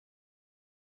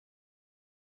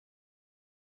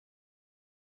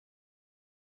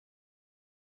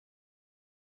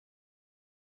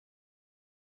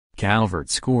Calvert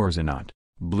scores a knot.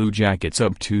 Blue Jackets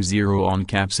up 2-0 on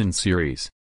Caps in series.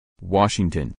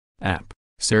 Washington, App.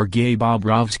 Sergei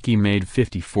Bobrovsky made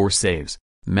 54 saves.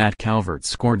 Matt Calvert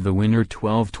scored the winner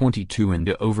 12-22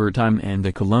 into overtime, and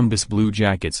the Columbus Blue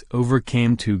Jackets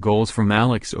overcame 2 goals from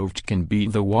Alex Ovechkin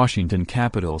beat the Washington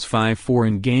Capitals 5-4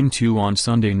 in Game 2 on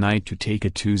Sunday night to take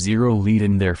a 2-0 lead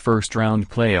in their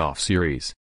first-round playoff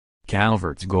series.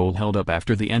 Calvert's goal held up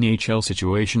after the NHL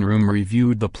Situation Room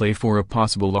reviewed the play for a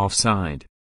possible offside.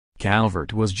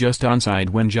 Calvert was just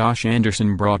onside when Josh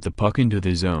Anderson brought the puck into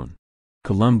the zone.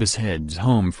 Columbus heads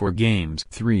home for Games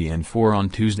 3 and 4 on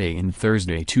Tuesday and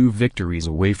Thursday, 2 victories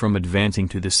away from advancing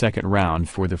to the second round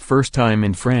for the first time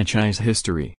in franchise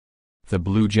history. The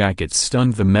Blue Jackets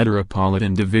stunned the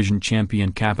Metropolitan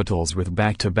Division-champion Capitals with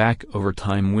back-to-back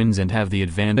overtime wins and have the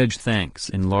advantage thanks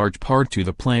in large part to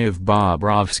the play of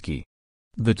Bobrovsky.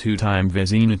 The 2-time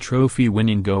Vezina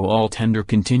Trophy-winning goaltender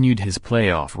continued his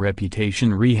playoff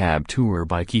reputation rehab tour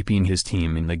by keeping his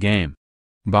team in the game.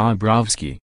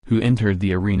 Bobrovsky, who entered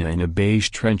the arena in a beige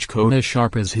trench coat as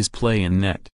sharp as his play in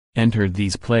net, entered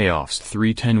these playoffs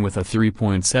 .310 with a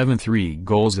 3.73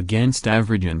 goals against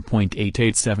average and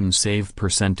 .887 save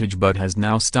percentage, but has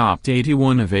now stopped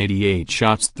 81 of 88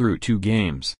 shots through 2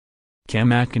 games.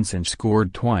 Cam Atkinson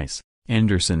scored twice,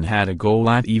 Anderson had a goal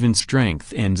at even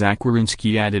strength, and Zach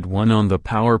Werenski added one on the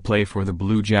power play for the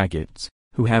Blue Jackets,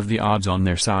 who have the odds on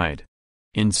their side.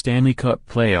 In Stanley Cup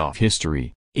playoff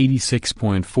history,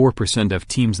 86.4% of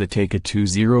teams that take a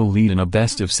 2-0 lead in a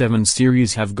best-of-7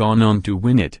 series have gone on to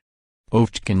win it.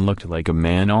 Ovechkin looked like a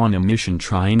man on a mission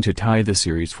trying to tie the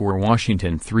series for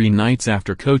Washington 3 nights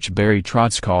after coach Barry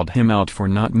Trotz called him out for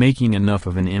not making enough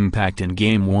of an impact in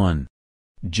Game 1.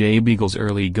 Jay Beagle's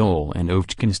early goal and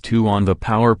Ovechkin's 2 on the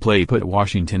power play put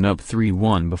Washington up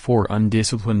 3-1 before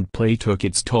undisciplined play took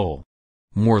its toll.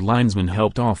 More linesmen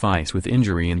helped off ice with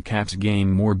injury in Caps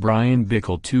game. More Brian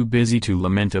Bickle too busy to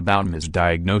lament about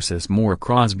misdiagnosis. More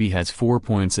Crosby has 4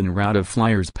 points in rout of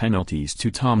Flyers penalties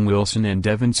to Tom Wilson and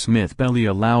Devin Smith Belly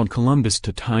allowed Columbus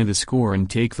to tie the score and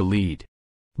take the lead.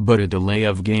 But a delay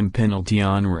of game penalty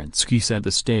on Werenski set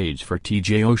the stage for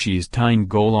TJ Oshie's tying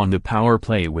goal on the power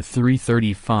play with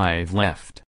 3:35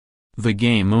 left. The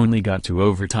game only got to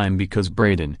overtime because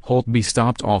Braden Holtby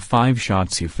stopped all 5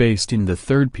 shots he faced in the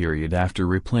third period after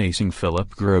replacing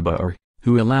Philip Grubauer,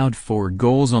 who allowed 4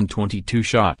 goals on 22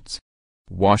 shots.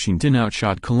 Washington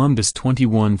outshot Columbus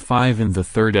 21-5 in the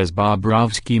third as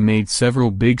Bobrovsky made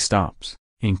several big stops,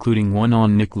 including one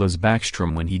on Nicklas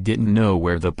Backstrom when he didn't know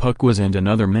where the puck was, and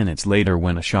another minutes later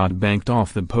when a shot banked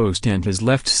off the post and his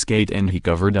left skate and he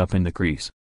covered up in the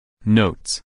crease.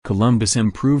 Notes: Columbus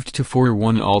improved to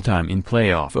 4-1 all-time in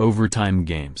playoff overtime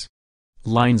games.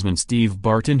 Linesman Steve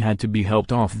Barton had to be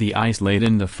helped off the ice late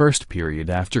in the first period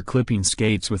after clipping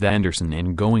skates with Anderson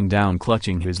and going down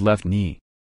clutching his left knee.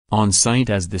 On site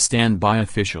as the standby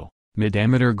official,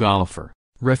 mid-amateur golfer,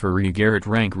 referee Garrett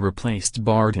Rank replaced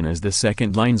Barton as the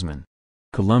second linesman.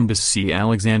 Columbus C.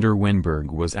 Alexander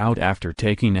Wenberg was out after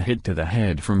taking a hit to the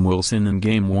head from Wilson in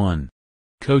Game 1.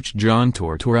 Coach John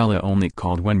Tortorella only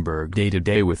called Wenberg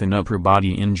day-to-day with an upper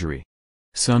body injury.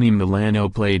 Sonny Milano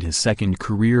played his second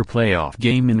career playoff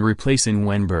game in replacing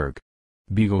Wenberg.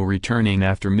 Beagle returning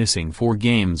after missing 4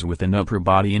 games with an upper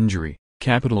body injury.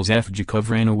 Capitals' F.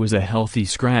 Jacovrano was a healthy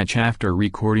scratch after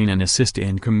recording an assist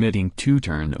and committing 2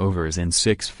 turnovers and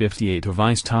 6:58 of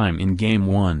ice time in Game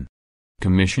 1.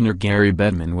 Commissioner Gary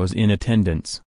Bettman was in attendance.